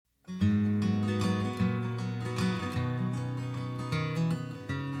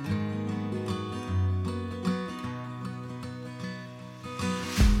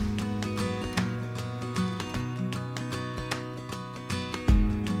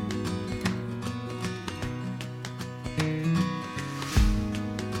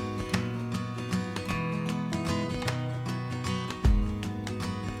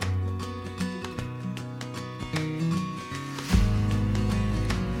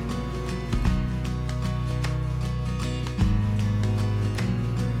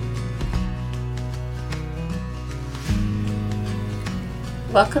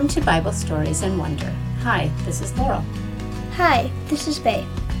Welcome to Bible Stories and Wonder. Hi, this is Laurel. Hi, this is Bae.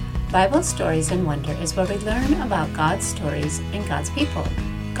 Bible Stories and Wonder is where we learn about God's stories and God's people.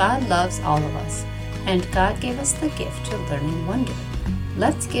 God loves all of us, and God gave us the gift to learning wonder.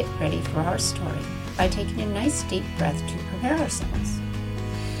 Let's get ready for our story by taking a nice deep breath to prepare ourselves.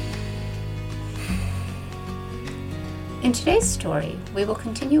 In today's story, we will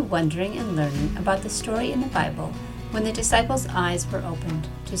continue wondering and learning about the story in the Bible when the disciples' eyes were opened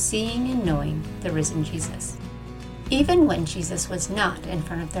to seeing and knowing the risen Jesus. Even when Jesus was not in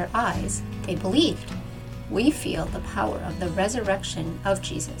front of their eyes, they believed. We feel the power of the resurrection of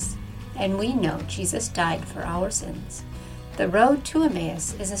Jesus, and we know Jesus died for our sins. The road to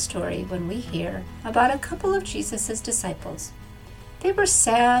Emmaus is a story when we hear about a couple of Jesus' disciples. They were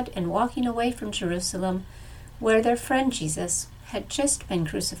sad and walking away from Jerusalem, where their friend Jesus had just been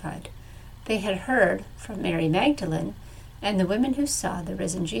crucified. They had heard from Mary Magdalene and the women who saw the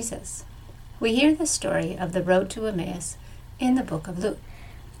risen Jesus. We hear the story of the road to Emmaus in the book of Luke.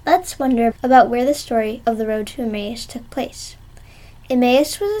 Let's wonder about where the story of the road to Emmaus took place.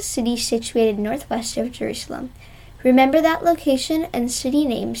 Emmaus was a city situated northwest of Jerusalem. Remember that location and city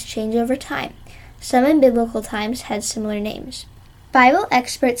names change over time. Some in biblical times had similar names. Bible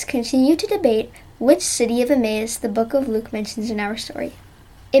experts continue to debate which city of Emmaus the book of Luke mentions in our story.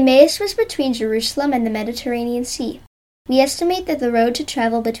 Emmaus was between Jerusalem and the Mediterranean Sea. We estimate that the road to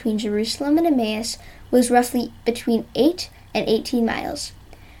travel between Jerusalem and Emmaus was roughly between 8 and 18 miles,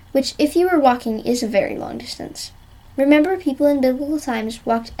 which if you were walking is a very long distance. Remember, people in biblical times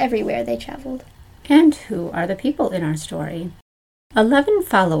walked everywhere they traveled. And who are the people in our story? 11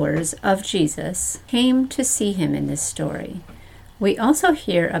 followers of Jesus came to see him in this story. We also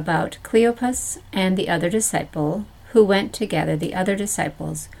hear about Cleopas and the other disciple who went to gather the other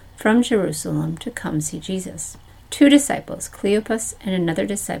disciples from Jerusalem to come see Jesus. 2 disciples, Cleopas and another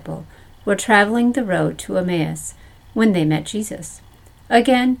disciple, were traveling the road to Emmaus when they met Jesus.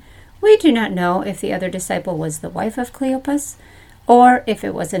 Again, we do not know if the other disciple was the wife of Cleopas or if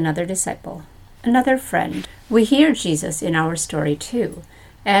it was another disciple, another friend. We hear Jesus in our story too,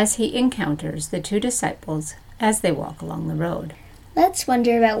 as he encounters the 2 disciples as they walk along the road. Let's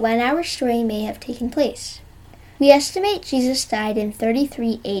wonder about when our story may have taken place. We estimate Jesus died in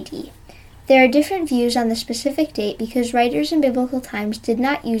 33 AD. There are different views on the specific date because writers in biblical times did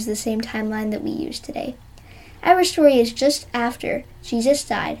not use the same timeline that we use today. Our story is just after Jesus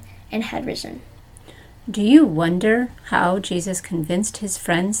died and had risen. Do you wonder how Jesus convinced his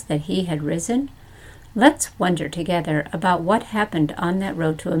friends that he had risen? Let's wonder together about what happened on that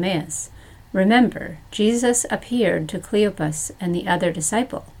road to Emmaus. Remember, Jesus appeared to Cleopas and the other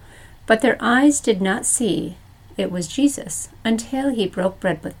disciple, but their eyes did not see it was Jesus until he broke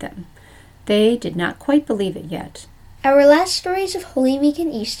bread with them. They did not quite believe it yet. Our last stories of Holy Week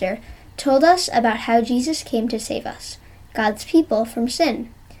and Easter told us about how Jesus came to save us, God's people, from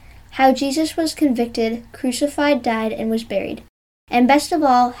sin, how Jesus was convicted, crucified, died, and was buried, and best of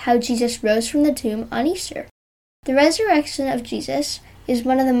all, how Jesus rose from the tomb on Easter. The resurrection of Jesus is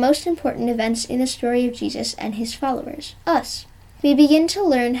one of the most important events in the story of Jesus and his followers, us. We begin to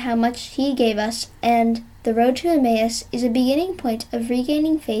learn how much he gave us, and the road to Emmaus is a beginning point of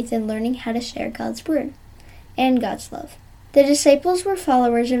regaining faith and learning how to share God's word and God's love. The disciples were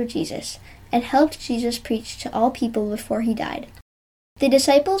followers of Jesus and helped Jesus preach to all people before he died. The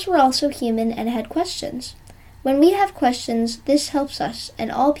disciples were also human and had questions. When we have questions, this helps us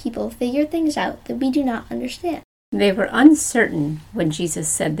and all people figure things out that we do not understand. They were uncertain when Jesus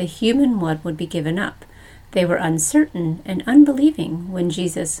said the human one would be given up. They were uncertain and unbelieving when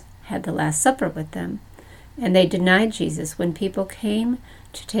Jesus had the Last Supper with them. And they denied Jesus when people came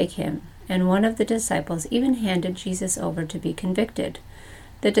to take him, and one of the disciples even handed Jesus over to be convicted.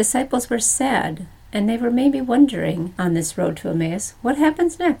 The disciples were sad, and they were maybe wondering, on this road to Emmaus, what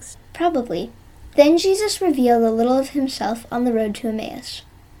happens next? Probably. Then Jesus revealed a little of himself on the road to Emmaus.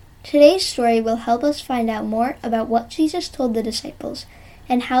 Today's story will help us find out more about what Jesus told the disciples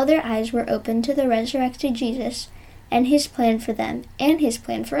and how their eyes were opened to the resurrected Jesus and his plan for them and his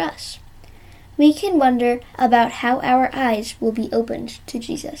plan for us. We can wonder about how our eyes will be opened to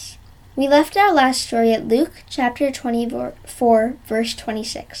Jesus. We left our last story at Luke chapter 24, verse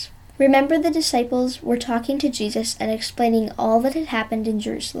 26. Remember, the disciples were talking to Jesus and explaining all that had happened in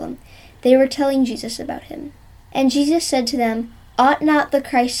Jerusalem. They were telling Jesus about him. And Jesus said to them, "Ought not the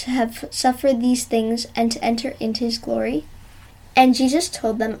Christ to have suffered these things and to enter into his glory?" And Jesus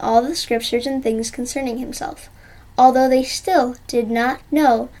told them all the scriptures and things concerning himself, although they still did not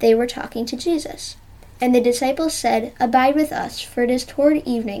know they were talking to Jesus. And the disciples said, "Abide with us, for it is toward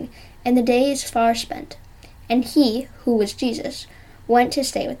evening, and the day is far spent." And he, who was Jesus, went to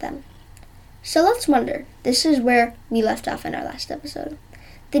stay with them. So let's wonder. This is where we left off in our last episode.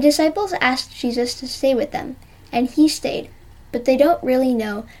 The disciples asked Jesus to stay with them, and he stayed, but they don't really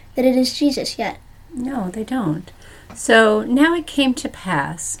know that it is Jesus yet. No, they don't. So now it came to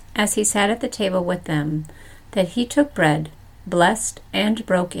pass, as he sat at the table with them, that he took bread, blessed and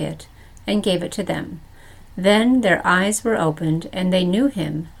broke it, and gave it to them. Then their eyes were opened, and they knew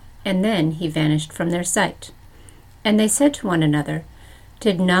him, and then he vanished from their sight. And they said to one another,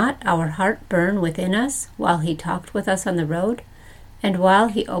 "Did not our heart burn within us while he talked with us on the road, and while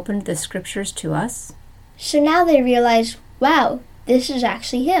he opened the scriptures to us?" So now they realize, wow, this is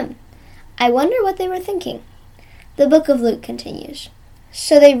actually him. I wonder what they were thinking. The book of Luke continues.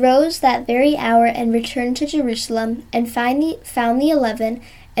 So they rose that very hour and returned to Jerusalem, and found the 11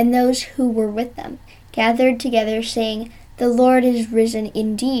 and those who were with them, gathered together, saying, "The Lord is risen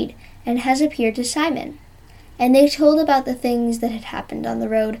indeed, and has appeared to Simon." And they told about the things that had happened on the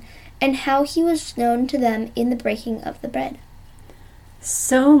road, and how he was known to them in the breaking of the bread.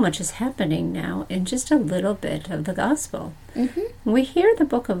 So much is happening now in just a little bit of the gospel. We hear the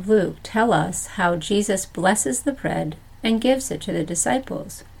book of Luke tell us how Jesus blesses the bread and gives it to the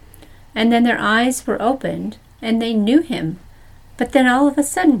disciples. And then their eyes were opened, and they knew him. But then all of a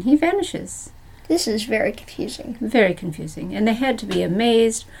sudden he vanishes. This is very confusing. Very confusing. And they had to be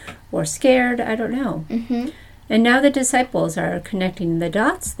amazed or scared, I don't know. And now the disciples are connecting the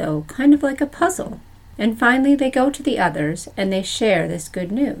dots, though, kind of like a puzzle. And finally they go to the others and they share this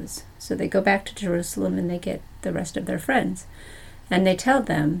good news. So they go back to Jerusalem and they get the rest of their friends. And they tell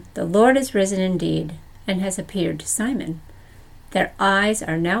them, "The Lord is risen indeed and has appeared to Simon." Their eyes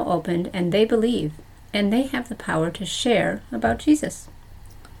are now opened and they believe. And they have the power to share about Jesus.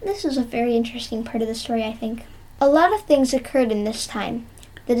 This is a very interesting part of the story, I think. A lot of things occurred in this time.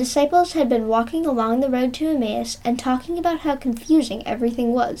 The disciples had been walking along the road to Emmaus and talking about how confusing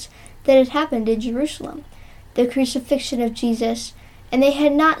everything was that had happened in Jerusalem, the crucifixion of Jesus, and they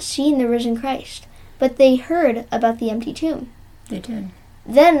had not seen the risen Christ, but they heard about the empty tomb. They did.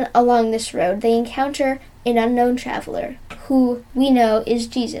 Then, along this road, they encounter an unknown traveler, who we know is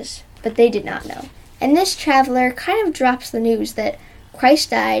Jesus, but they did not know. And this traveler kind of drops the news that Christ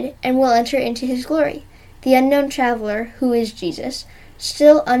died and will enter into his glory. The unknown traveler, who is Jesus,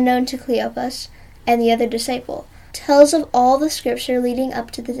 still unknown to Cleopas and the other disciple, tells of all the scripture leading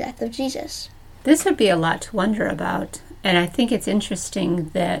up to the death of Jesus. This would be a lot to wonder about, and I think it's interesting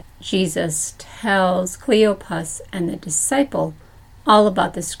that Jesus tells Cleopas and the disciple all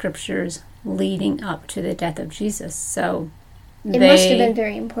about the scriptures leading up to the death of Jesus. So it must have been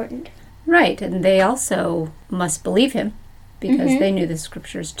very important. Right, and they also must believe him because they knew the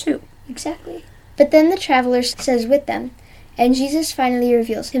scriptures too. Exactly. But then the traveler says with them, and Jesus finally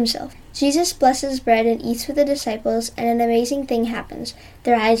reveals himself. Jesus blesses bread and eats with the disciples, and an amazing thing happens.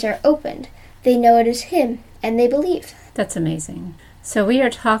 Their eyes are opened. They know it is him, and they believe. That's amazing. So we are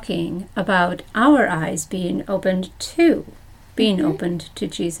talking about our eyes being opened to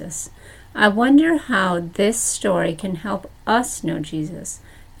Jesus. I wonder how this story can help us know Jesus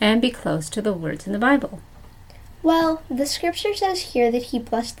and be close to the words in the Bible. Well, the scripture says here that he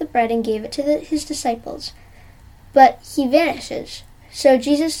blessed the bread and gave it to his disciples, but he vanishes. So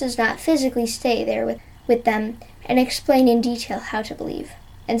Jesus does not physically stay there with them and explain in detail how to believe.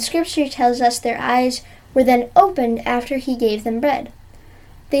 And scripture tells us their eyes were then opened after he gave them bread.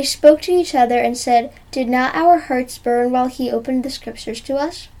 They spoke to each other and said, "Did not our hearts burn while he opened the scriptures to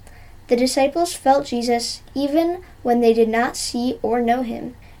us?" The disciples felt Jesus even when they did not see or know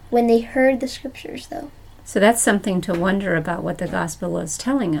him, when they heard the scriptures, though. So that's something to wonder about what the gospel is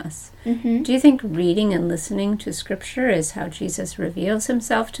telling us. Mm-hmm. Do you think reading and listening to scripture is how Jesus reveals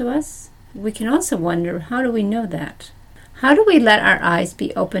himself to us? We can also wonder, how do we know that? How do we let our eyes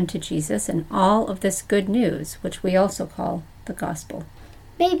be open to Jesus and all of this good news, which we also call the gospel?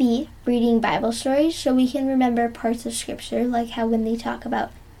 Maybe reading Bible stories so we can remember parts of scripture, like how when they talk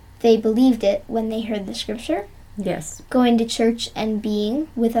about they believed it when they heard the scripture. Yes. Going to church and being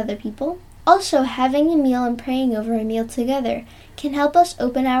with other people. Also, having a meal and praying over a meal together can help us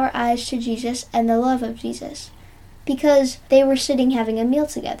open our eyes to Jesus and the love of Jesus, because they were sitting having a meal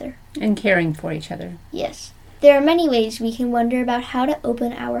together. And caring for each other. Yes. There are many ways we can wonder about how to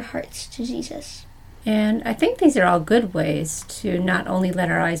open our hearts to Jesus. And I think these are all good ways to not only let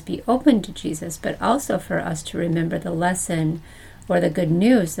our eyes be open to Jesus, but also for us to remember the lesson or the good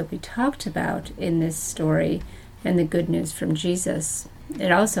news that we talked about in this story and the good news from Jesus.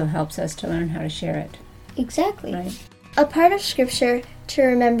 It also helps us to learn how to share it. Exactly. Right? A part of Scripture to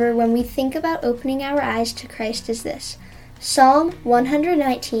remember when we think about opening our eyes to Christ is this. Psalm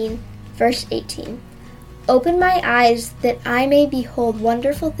 119, verse 18. Open my eyes that I may behold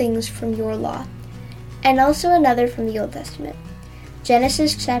wonderful things from your law. And also another from the Old Testament.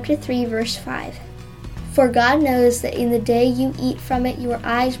 Genesis chapter 3, verse 5. For God knows that in the day you eat from it, your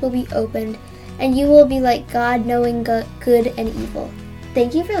eyes will be opened, and you will be like God, knowing good and evil.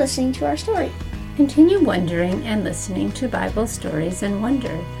 Thank you for listening to our story. Continue wondering and listening to Bible stories and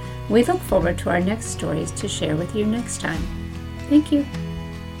wonder. We look forward to our next stories to share with you next time. Thank you.